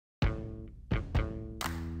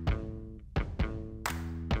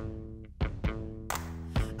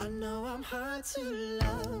know I'm hard to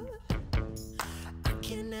love. I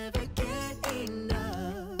can never get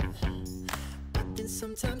enough. But then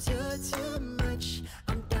sometimes you're too much.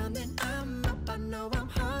 I'm down then I'm up. I know I'm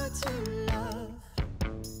hard to love.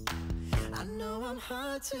 I know I'm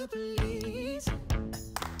hard to please.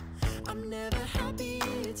 I'm never happy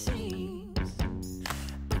it seems.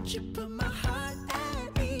 But you put my heart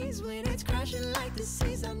at ease when it's crashing like the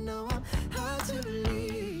seas. I know I'm hard to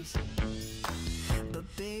release. But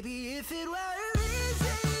baby, if it were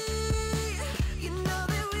easy, you know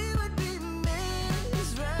that we would be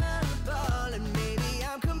miserable. And maybe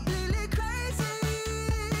I'm completely crazy,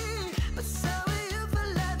 but so are you for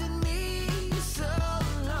loving me so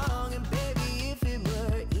long. And baby, if it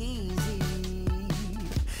were easy,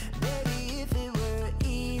 baby, if it were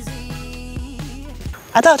easy.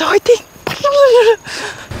 아자, 화이팅!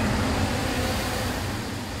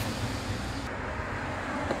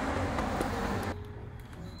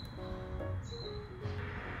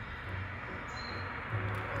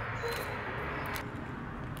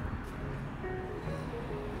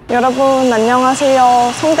 여러분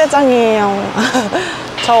안녕하세요, 성대장이에요.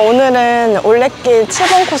 저 오늘은 올레길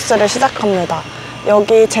 7번 코스를 시작합니다.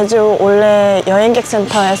 여기 제주 올레 여행객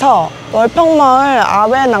센터에서 월평마을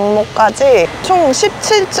아외낭목까지 총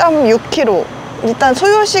 17.6km. 일단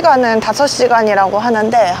소요시간은 5시간이라고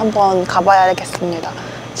하는데 한번 가봐야겠습니다.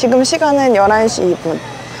 지금 시간은 11시 2분.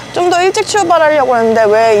 좀 더 일찍 출발하려고 했는데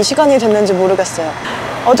왜 이 시간이 됐는지 모르겠어요.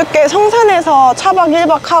 어저께 성산에서 차박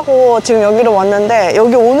 1박 하고 지금 여기로 왔는데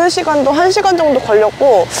여기 오는 시간도 1시간 정도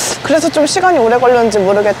걸렸고, 그래서 좀 시간이 오래 걸렸는지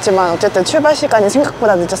모르겠지만 어쨌든 출발 시간이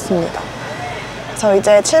생각보다 늦었습니다. 그래서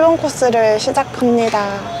이제 7번 코스를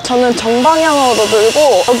시작합니다. 저는 정방향으로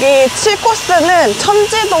돌고 여기 7코스는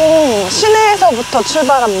천지동 시내에서부터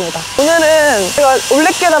출발합니다. 오늘은 제가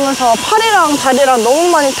올레길 하면서 팔이랑 다리랑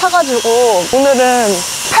너무 많이 타가지고 오늘은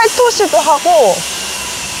팔토시도 하고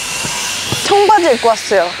청바지 입고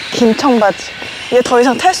왔어요. 긴 청바지. 얘 더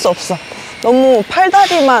이상 탈 수 없어. 너무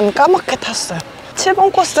팔다리만 까맣게 탔어요.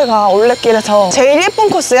 7번 코스가 올레길에서 제일 예쁜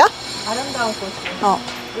코스야? 아름다운 코스.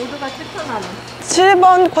 모두가 추천하는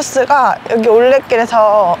 7번 코스가 여기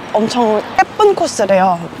올레길에서 엄청 예쁜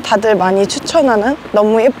코스래요. 다들 많이 추천하는,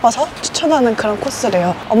 너무 예뻐서 추천하는 그런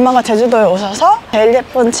코스래요. 엄마가 제주도에 오셔서 제일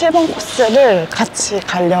예쁜 7번 코스를 같이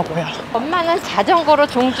가려고요. 엄마는 자전거로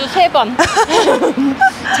종주 3번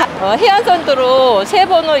해안선도로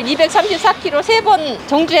 3번을 234km 3번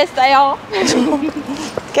종주했어요.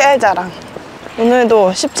 깨알자랑.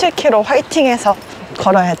 오늘도 17km 화이팅해서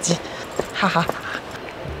걸어야지. 하하.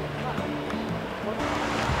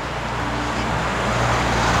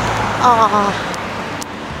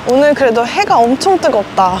 오늘 그래도 해가 엄청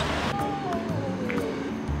뜨겁다.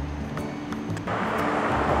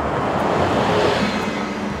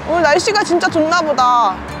 오늘 날씨가 진짜 좋나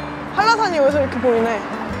보다. 한라산이 여기서 이렇게 보이네.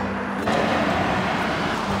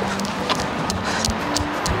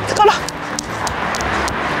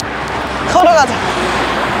 걸어가자.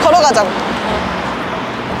 걸어가자고.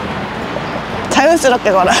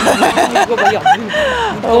 자연스럽게 걸어. 이거 뭐야?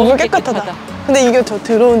 물 깨끗하다. 근데 이게 더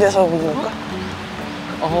더러운 데서 오는 걸까?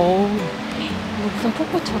 어우, 무슨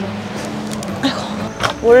폭포처럼. 아이고.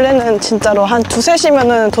 원래는 진짜로 한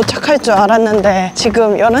 2~3시면은 도착할 줄 알았는데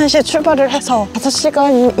지금 11시에 출발을 해서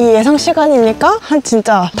 5시간이 예상 시간이니까 한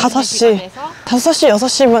진짜 5시,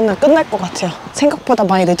 6시면은 끝날 것 같아요. 생각보다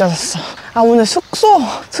많이 늦어졌어. 오늘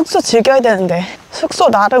숙소 즐겨야 되는데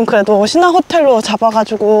숙소 나름 그래도 신화호텔로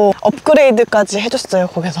잡아가지고 업그레이드까지 해줬어요.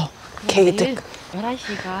 거기서 게이드.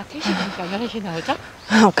 11시가 3시니까 11시 나오죠?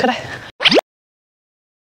 그래.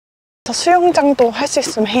 수영장도 할 수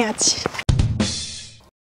있으면 해야지.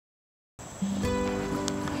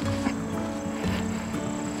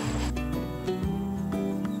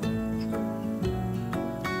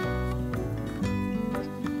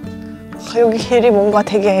 여기 길이 뭔가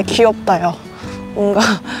되게 귀엽다요. 뭔가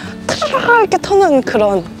트라라 이렇게 터는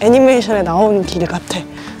그런 애니메이션에 나오는 길 같아.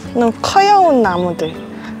 너무 커여운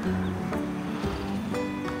나무들.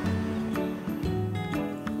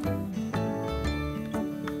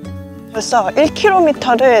 벌써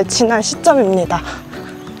 1km를 지난 시점입니다.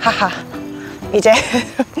 하하. 이제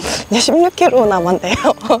 16km 남았네요.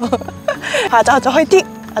 아자아자 화이팅!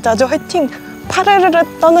 아자아자 화이팅!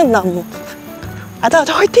 파르르르 떠는 나무.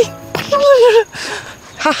 아자아자 화이팅! 파르르르.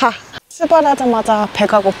 하하. 출발하자마자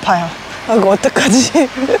배가 고파요. 이거 어떡하지?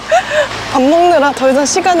 밥 먹느라 더 이상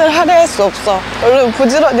시간을 할애할 수 없어. 얼른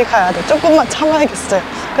부지런히 가야 돼. 조금만 참아야겠어요.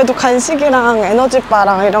 그래도 간식이랑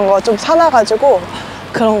에너지바랑 이런 거 좀 사놔가지고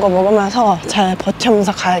그런 거 먹으면서 잘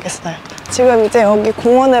버티면서 가야겠어요. 지금 이제 여기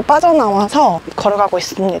공원을 빠져나와서 걸어가고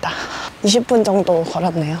있습니다. 20분 정도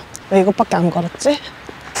걸었네요. 왜 이것밖에 안 걸었지?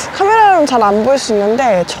 카메라로는 잘 안 보일 수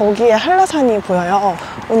있는데 저기에 한라산이 보여요.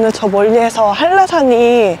 오늘 저 멀리에서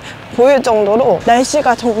한라산이 보일 정도로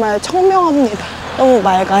날씨가 정말 청명합니다. 너무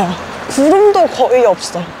맑아요. 구름도 거의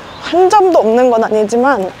없어. 한 점도 없는 건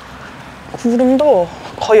아니지만 구름도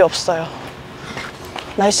거의 없어요.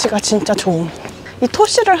 날씨가 진짜 좋음. 이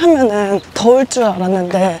토시를 하면은 더울 줄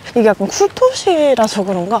알았는데 이게 약간 쿨토시라서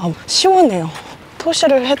그런가 시원해요.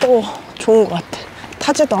 토시를 해도 좋은 것 같아.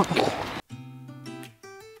 타지도 않고.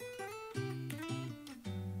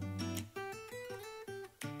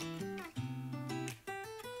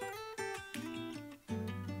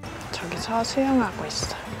 저기서 수영하고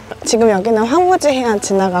있어요. 지금 여기는 황무지 해안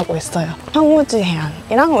지나가고 있어요. 황무지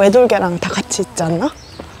해안이랑 외돌개랑 다 같이 있지 않나?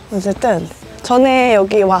 어쨌든 전에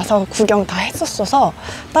여기 와서 구경 다 했었어서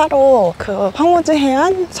따로 그 황무지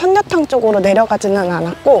해안 선녀탕 쪽으로 내려가지는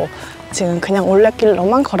않았고 지금 그냥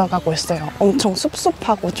올레길로만 걸어가고 있어요. 엄청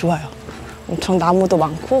숲숲하고 좋아요. 엄청 나무도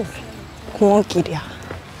많고 공원길이야.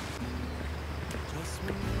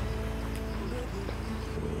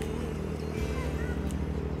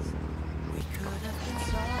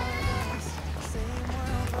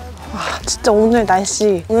 진짜 오늘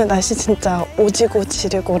날씨 진짜 오지고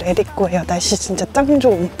지르고 내리고예요. 날씨 진짜 짱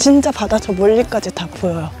좋음. 진짜 바다 저 멀리까지 다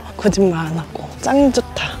보여요. 거짓말 안 하고 짱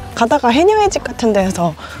좋다. 가다가 해녀의 집 같은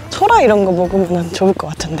데에서 소라 이런 거 먹으면 좋을 것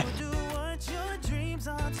같은데.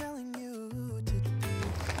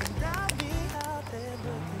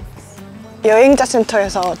 여행자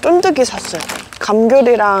센터에서 쫀득이 샀어요.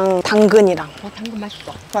 감귤이랑 당근이랑. 당근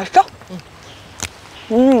맛있어. 맛있어?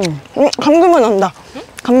 감귤맛 난다. 응?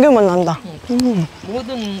 감귤맛 난다.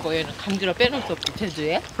 모든 거에는 감귤을 빼놓을 수 없지,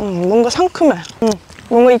 제주에. 뭔가 상큼해.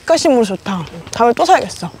 뭔가 입가심으로 좋다. 다음에 또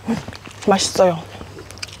사야겠어. 맛있어요.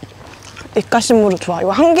 입가심으로 좋아.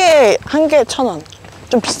 이거 한 개에 1,000원.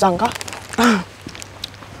 좀 비싼가?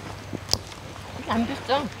 안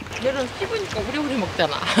비싸. 얘는 씹으니까 오래오래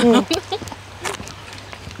먹잖아.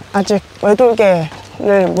 아직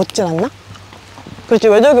외돌개를 못 지났나? 그렇지,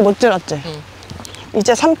 외돌개 못 지났지?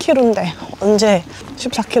 이제 3kg인데 언제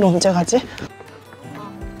 14kg 언제 가지?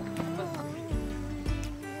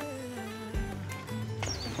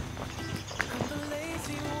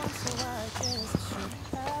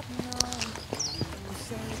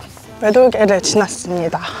 외돌개를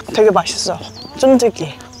지났습니다. 되게 맛있어.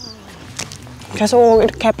 쫀득이. 계속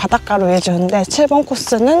이렇게 바닷가로 해주는데 7번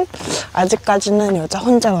코스는 아직까지는 여자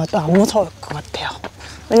혼자 와도 안 무서울 것 같아요.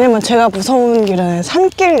 왜냐면 제가 무서운 길은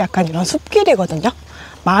산길 약간 이런 숲길이거든요.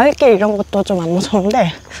 마을길 이런 것도 좀 안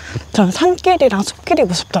무서운데 저는 산길이랑 숲길이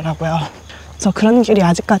무섭더라고요. 그래서 그런 길이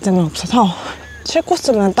아직까지는 없어서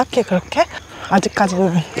 7코스는 딱히 그렇게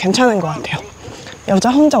아직까지는 괜찮은 것 같아요. 여자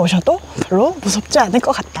혼자 오셔도 별로 무섭지 않을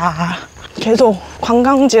것 같다. 계속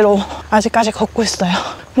관광지로 아직까지 걷고 있어요.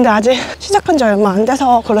 근데 아직 시작한 지 얼마 안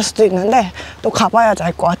돼서 그럴 수도 있는데 또 가봐야지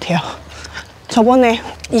알 것 같아요. 저번에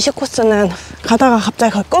 20코스는 가다가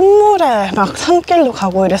갑자기 그 끝물에 막 산길로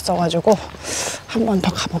가고 이랬어가지고 한 번 더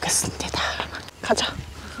가보겠습니다. 가자.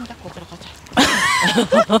 손 잡고 들어가자.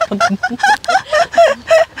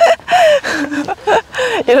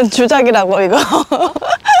 이런 주작이라고 이거.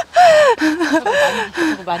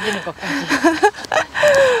 저거 만지는 것까지.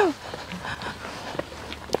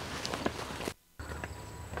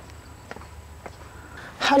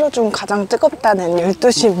 하루 중 가장 뜨겁다는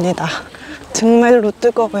 12시입니다. 정말로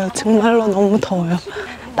뜨거워요. 정말로 너무 더워요.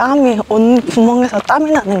 땀이 온 구멍에서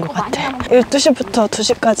땀이 나는 것 같아. 12시부터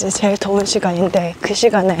 2시까지 제일 더운 시간인데 그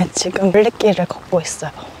시간에 지금 올레길을 걷고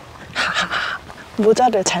있어요. 하하하.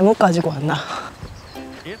 모자를 잘못 가지고 왔나.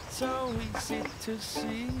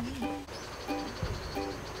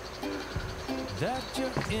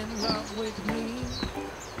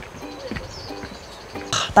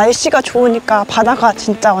 날씨가 좋으니까 바다가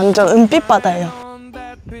진짜 완전 은빛 바다예요.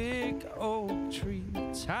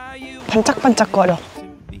 반짝반짝거려.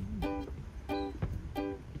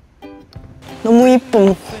 너무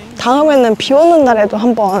이쁨. 다음에는 비 오는 날에도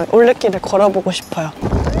한번 올레길을 걸어보고 싶어요.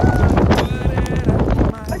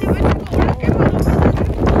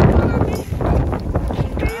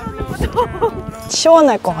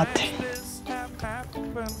 시원할 것 같아.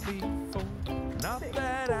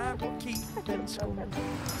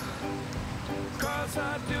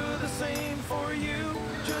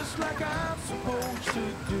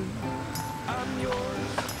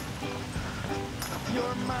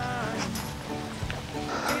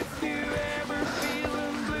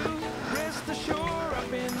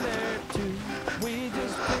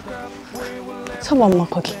 서봐 엄마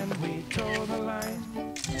거기.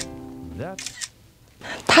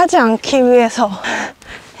 타지 않기 위해서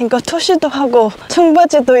이거 토시도 하고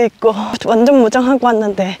청바지도 입고 완전 무장하고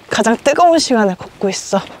왔는데 가장 뜨거운 시간을 걷고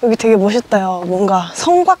있어. 여기 되게 멋있다요. 뭔가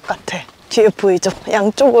성곽 같아. 뒤에 보이죠?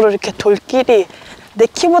 양쪽으로 이렇게 돌길이 내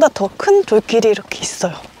키보다 더 큰 돌길이 이렇게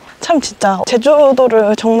있어요. 참 진짜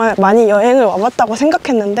제주도를 정말 많이 여행을 와봤다고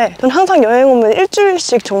생각했는데 전 항상 여행 오면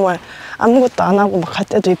일주일씩 정말 아무것도 안 하고 막 갈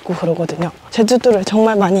때도 있고 그러거든요. 제주도를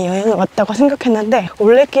정말 많이 여행을 왔다고 생각했는데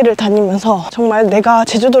올레길을 다니면서 정말 내가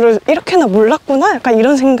제주도를 이렇게나 몰랐구나 약간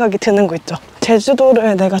이런 생각이 드는 거 있죠.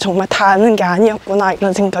 제주도를 내가 정말 다 아는 게 아니었구나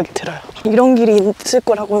이런 생각이 들어요. 이런 길이 있을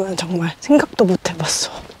거라고는 정말 생각도 못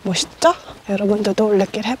해봤어. 멋있죠? 여러분들도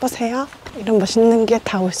올레길 해보세요. 이런 멋있는 게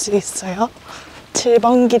다 올 수 있어요.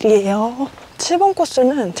 7번 길이에요. 7번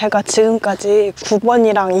코스는 제가 지금까지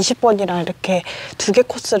 9번이랑 20번이랑 이렇게 2개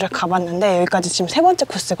코스를 가봤는데 여기까지 지금 3번째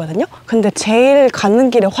코스거든요. 근데 제일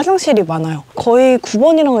가는 길에 화장실이 많아요. 거의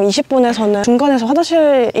 9번이랑 20번에서는 중간에서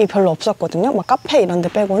화장실이 별로 없었거든요. 막 카페 이런 데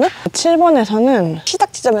빼고는. 7번에서는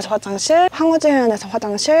시작 지점에서 화장실, 황후지해안에서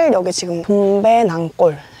화장실, 여기 지금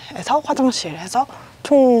동배낭골에서 화장실 해서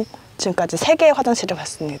총 지금까지 3개의 화장실을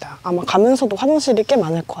봤습니다. 아마 가면서도 화장실이 꽤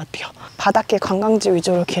많을 것 같아요. 바닷길 관광지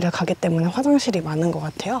위주로 길을 가기 때문에 화장실이 많은 것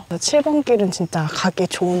같아요. 7번 길은 진짜 가기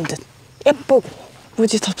좋은 듯. 예쁘고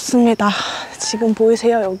무지 덥습니다. 지금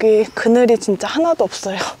보이세요? 여기 그늘이 진짜 하나도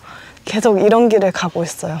없어요. 계속 이런 길을 가고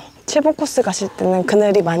있어요. 7번 코스 가실 때는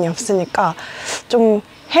그늘이 많이 없으니까 좀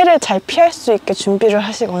해를 잘 피할 수 있게 준비를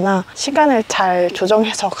하시거나 시간을 잘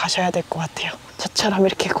조정해서 가셔야 될 것 같아요. 저처럼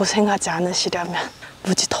이렇게 고생하지 않으시려면.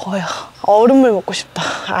 무지 더워요. 얼음물 먹고 싶다.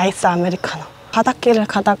 아이스 아메리카노. 바닷길을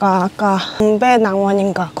가다가 아까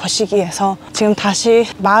동배낭원인가 거시기에서 지금 다시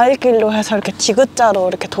마을길로 해서 이렇게 디귿자로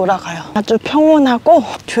이렇게 돌아가요. 아주 평온하고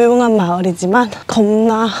조용한 마을이지만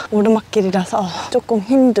겁나 오르막길이라서 조금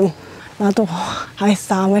힘듦. 나도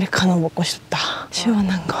아이스 아메리카노 먹고 싶다.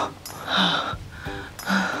 시원한 거.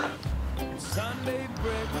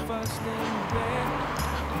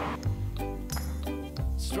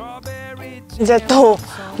 이제 또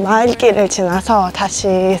마을길을 지나서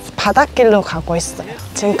다시 바닷길로 가고 있어요.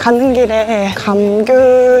 지금 가는 길에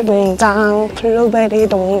감귤 농장, 블루베리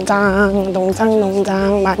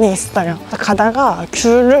농장 많이 있어요. 가다가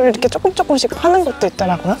귤을 이렇게 조금씩 파는 것도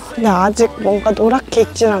있더라고요. 근데 아직 뭔가 노랗게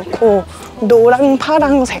익진 않고 노랑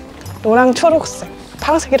파랑색, 노랑 초록색,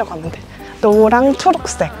 파란색이라고 하면 돼. 노랑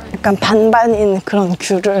초록색 약간 반반인 그런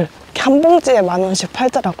귤을 한 봉지에 10,000원씩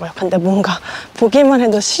팔더라고요. 근데 뭔가 보기만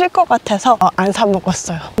해도 싫을 것 같아서 안 사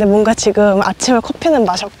먹었어요. 근데 뭔가 지금 아침에 커피는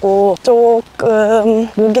마셨고 조금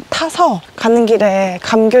목이 타서 가는 길에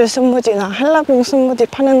감귤 스무디나 한라봉 스무디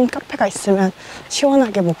파는 카페가 있으면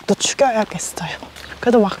시원하게 목도 축여야겠어요.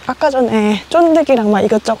 그래도 막 아까 전에 쫀득이랑 막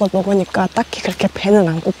이것저것 먹으니까 딱히 그렇게 배는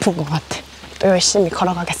안 고픈 것 같아. 또 열심히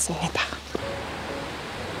걸어가겠습니다.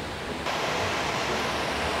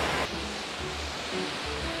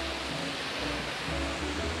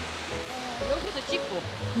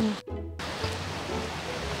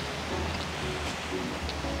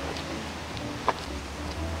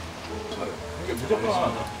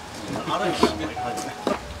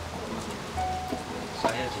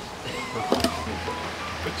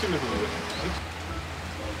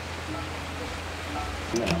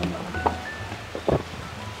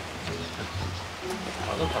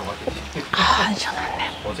 안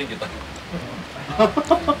시원하네. 못생겼다.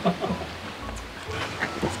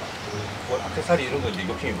 액세서리 이런 거 이제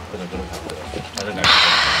욕심이 많거든. 그런 사람들.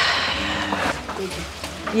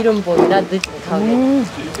 이름 보이나 늦은 다음에.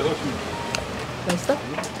 맛있어?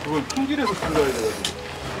 그걸 품질에서 불러야 돼가지고.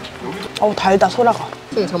 어우 달다 소라가.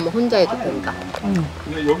 지금 정말 혼자 해도 된다.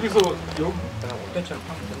 근데 여기서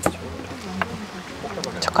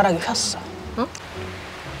젓가락이 휘었어. 어?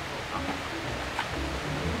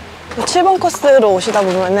 7번 코스로 오시다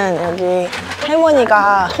보면은 여기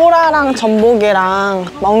할머니가 소라랑 전복이랑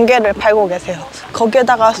멍게를 팔고 계세요.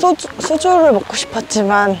 거기에다가 소주를 먹고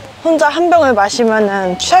싶었지만 혼자 한 병을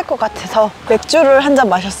마시면은 취할 것 같아서 맥주를 한 잔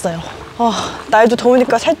마셨어요. 날도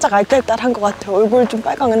더우니까 살짝 알딸딸한 것 같아요. 얼굴 좀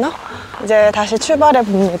빨강했나? 이제 다시 출발해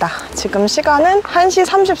봅니다. 지금 시간은 1시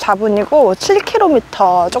 34분이고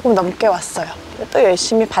 7km 조금 넘게 왔어요. 또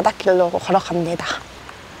열심히 바닷길로 걸어갑니다.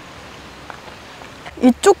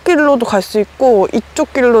 이쪽 길로도 갈 수 있고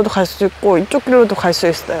이쪽 길로도 갈 수 있고 이쪽 길로도 갈 수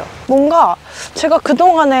있어요. 뭔가 제가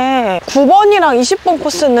그동안에 9번이랑 20번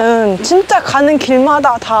코스는 진짜 가는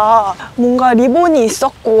길마다 다 뭔가 리본이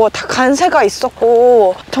있었고 다 간세가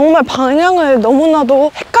있었고 정말 방향을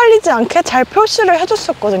너무나도 헷갈리지 않게 잘 표시를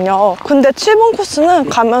해줬었거든요. 근데 7번 코스는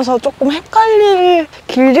가면서 조금 헷갈릴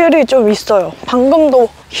길들이 좀 있어요. 방금도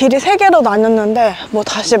길이 3개로 나뉘었는데 뭐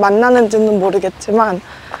다시 만나는지는 모르겠지만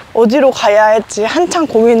어디로 가야 할지 한참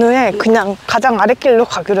고민 후에 그냥 가장 아랫길로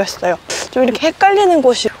가기로 했어요. 좀 이렇게 헷갈리는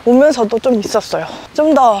곳이 오면서도 좀 있었어요.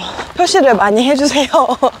 좀 더 표시를 많이 해주세요.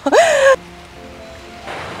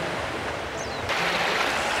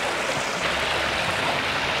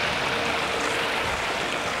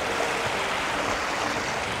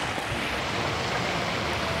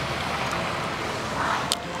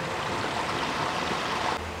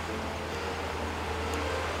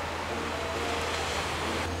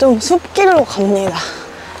 좀 숲길로 갑니다.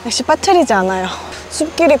 역시 빠뜨리지 않아요.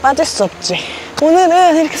 숲길이 빠질 수 없지.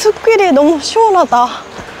 오늘은 이렇게 숲길이 너무 시원하다.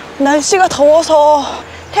 날씨가 더워서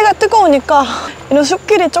해가 뜨거우니까 이런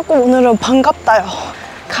숲길이 조금 오늘은 반갑다요.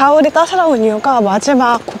 가을이 따스러운 이유가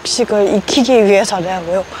마지막 곡식을 익히기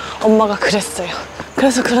위해서라고요. 엄마가 그랬어요.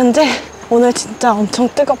 그래서 그런지 오늘 진짜 엄청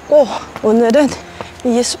뜨겁고 오늘은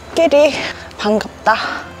이 숲길이 반갑다.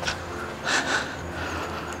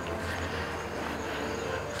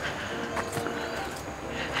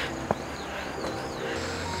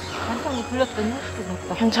 한창이 불렀더니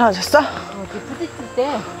헛수갔다. 괜찮아졌어? 부딪힐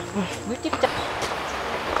때 물집자.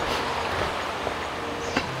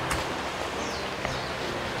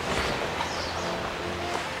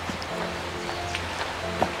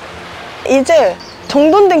 이제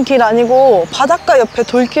정돈된 길 아니고 바닷가 옆에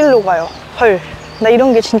돌길로 가요. 헐, 나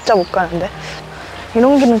이런 게 진짜 못 가는데.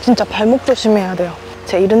 이런 길은 진짜 발목 조심해야 돼요.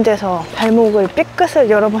 제가 이런 데서 발목을 삐끗을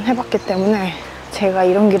여러 번 해봤기 때문에 제가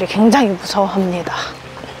이런 길을 굉장히 무서워합니다.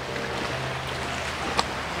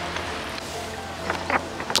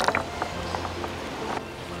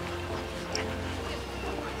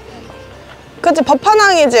 그치?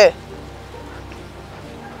 법화항이지?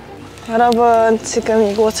 여러분, 지금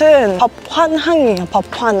이곳은 법환항이에요.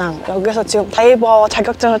 법환항. 여기서 지금 다이버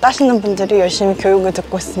자격증을 따시는 분들이 열심히 교육을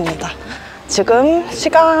듣고 있습니다. 지금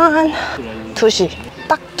시간 2시.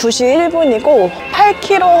 딱 2시 1분이고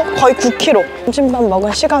 8km, 거의 9km. 점심밥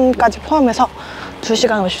먹은 시간까지 포함해서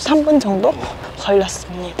 2시간 53분 정도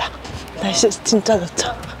걸렸습니다. 날씨 진짜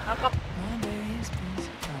좋죠?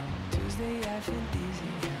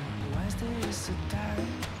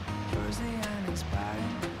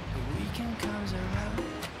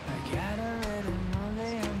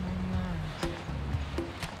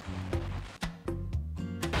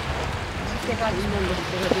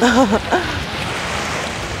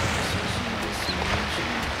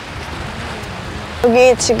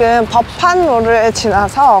 여기 지금 법한로를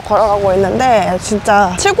지나서 걸어가고 있는데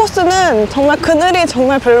진짜 7코스는 정말 그늘이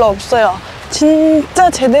정말 별로 없어요. 진짜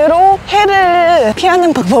제대로 해를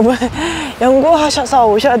피하는 방법을 연구하셔서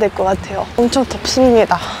오셔야 될 것 같아요. 엄청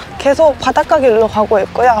덥습니다. 계속 바닷가 길로 가고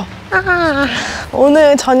있고요.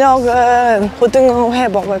 오늘 저녁은 고등어회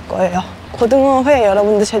먹을 거예요. 고등어회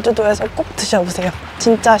여러분들 제주도에서 꼭 드셔보세요.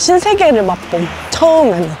 진짜 신세계를 맛봄.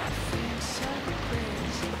 처음에는.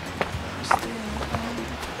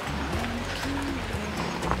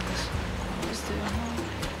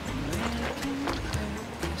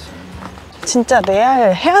 진짜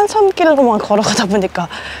레알 해안선길로만 걸어가다 보니까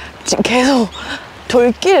지금 계속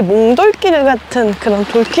돌길, 몽돌길 같은 그런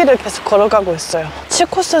돌길을 계속 걸어가고 있어요.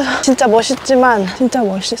 7코스 진짜 멋있지만 진짜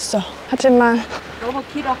멋있어. 하지만 너무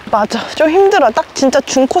길어. 맞아, 좀 힘들어. 딱 진짜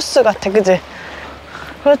중코스 같아, 그지?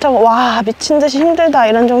 그렇다고 와 미친 듯이 힘들다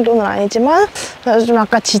이런 정도는 아니지만 그래도 좀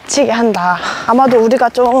약간 지치게 한다. 아마도 우리가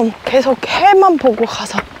좀 계속 해만 보고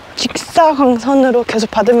가서 직사광선으로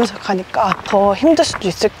계속 받으면서 가니까 더 힘들 수도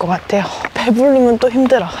있을 것 같아요. 배부르면 또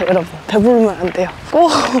힘들어, 여러분. 배부르면 안 돼요.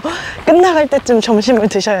 꼭 끝나갈 때쯤 점심을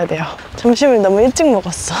드셔야 돼요. 점심을 너무 일찍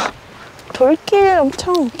먹었어. 돌길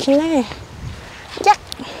엄청 기네. 약!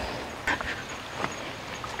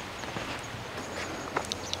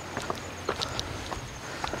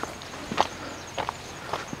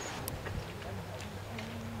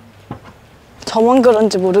 저만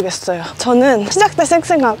그런지 모르겠어요. 저는 시작 때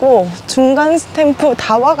쌩쌩하고 중간 스탬프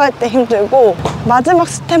다 와갈 때 힘들고 마지막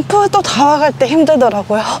스탬프 또 다 와갈 때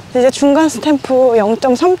힘들더라고요. 이제 중간 스탬프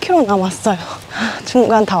 0.3km 남았어요.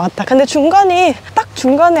 중간 다 왔다. 근데 중간이 딱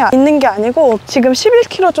중간에 있는 게 아니고 지금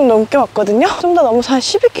 11km 좀 넘게 왔거든요. 좀 더 넘어서 한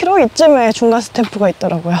 12km 이쯤에 중간 스탬프가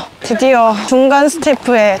있더라고요. 드디어 중간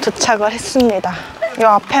스탬프에 도착을 했습니다. 이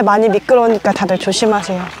앞에 많이 미끄러우니까 다들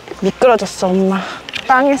조심하세요. 미끄러졌어, 엄마.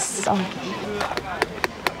 빵했어.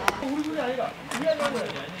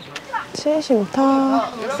 70m.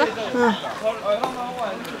 응.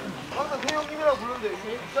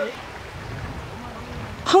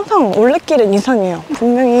 항상 올레길은 이상해요.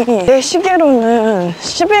 분명히 내 시계로는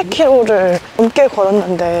 11km를 넘게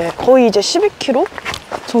걸었는데 거의 이제 12km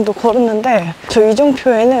정도 걸었는데 저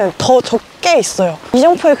이정표에는 더 적게 있어요.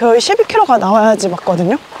 이정표에 거의 12km가 나와야지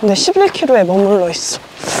맞거든요. 근데 11km에 머물러 있어.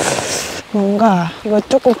 뭔가 이거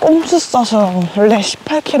조금 꼼수 써서 원래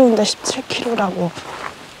 18kg인데 17kg라고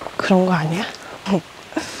그런 거 아니야?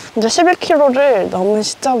 이제 11km를 넘은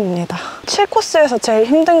시점입니다. 7코스에서 제일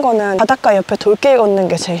힘든 거는 바닷가 옆에 돌길 걷는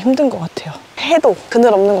게 제일 힘든 것 같아요. 해도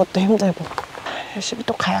그늘 없는 것도 힘들고. 열심히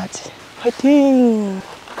또 가야지. 화이팅!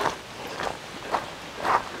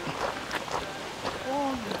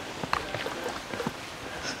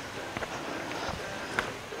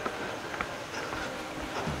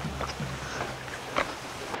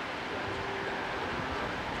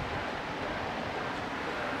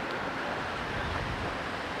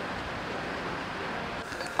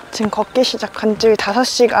 지금 걷기 시작한 지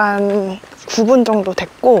 5시간 9분 정도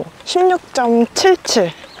됐고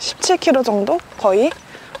 16.77, 17km 정도 거의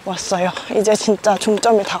왔어요. 이제 진짜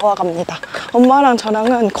중점이 다가갑니다. 엄마랑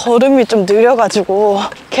저랑은 걸음이 좀 느려가지고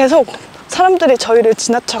계속 사람들이 저희를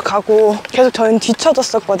지나쳐가고 계속 저희는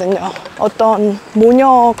뒤쳐졌었거든요. 어떤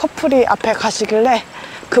모녀 커플이 앞에 가시길래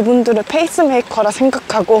그분들을 페이스메이커라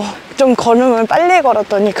생각하고 좀 걸음을 빨리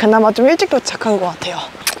걸었더니 그나마 좀 일찍 도착한 것 같아요.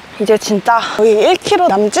 이제 진짜 거의 1km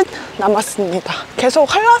남짓 남았습니다.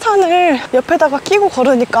 계속 한라산을 옆에다가 끼고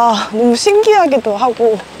걸으니까 너무 신기하기도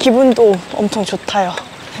하고 기분도 엄청 좋다요.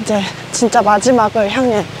 이제 진짜 마지막을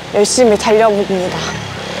향해 열심히 달려봅니다.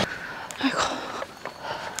 아이고,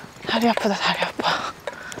 다리 아프다, 다리 아파.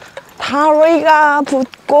 다리가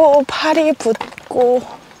붓고 팔이 붓고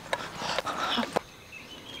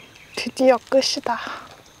드디어 끝이다.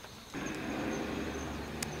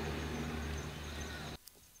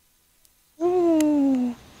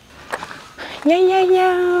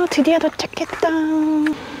 야야야, 드디어 도착했다.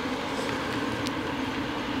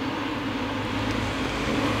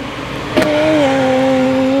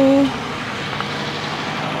 야야.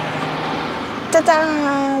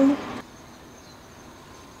 짜잔.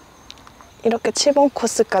 이렇게 7번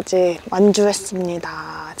코스까지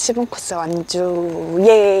완주했습니다. 7번 코스 완주.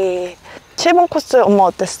 예. 7번 코스 엄마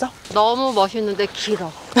어땠어? 너무 멋있는데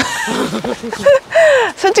길어.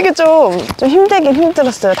 솔직히 좀 힘들긴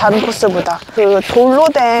힘들었어요. 다른 코스보다. 그 돌로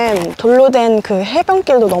된 그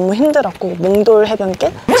해변길도 너무 힘들었고, 몽돌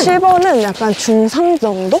해변길. 7번은 약간 중상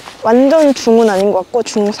정도? 완전 중은 아닌 것 같고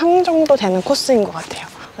중상 정도 되는 코스인 것 같아요.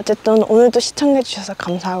 어쨌든 오늘도 시청해주셔서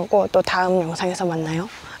감사하고 또 다음 영상에서 만나요.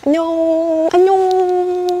 안녕. 안녕.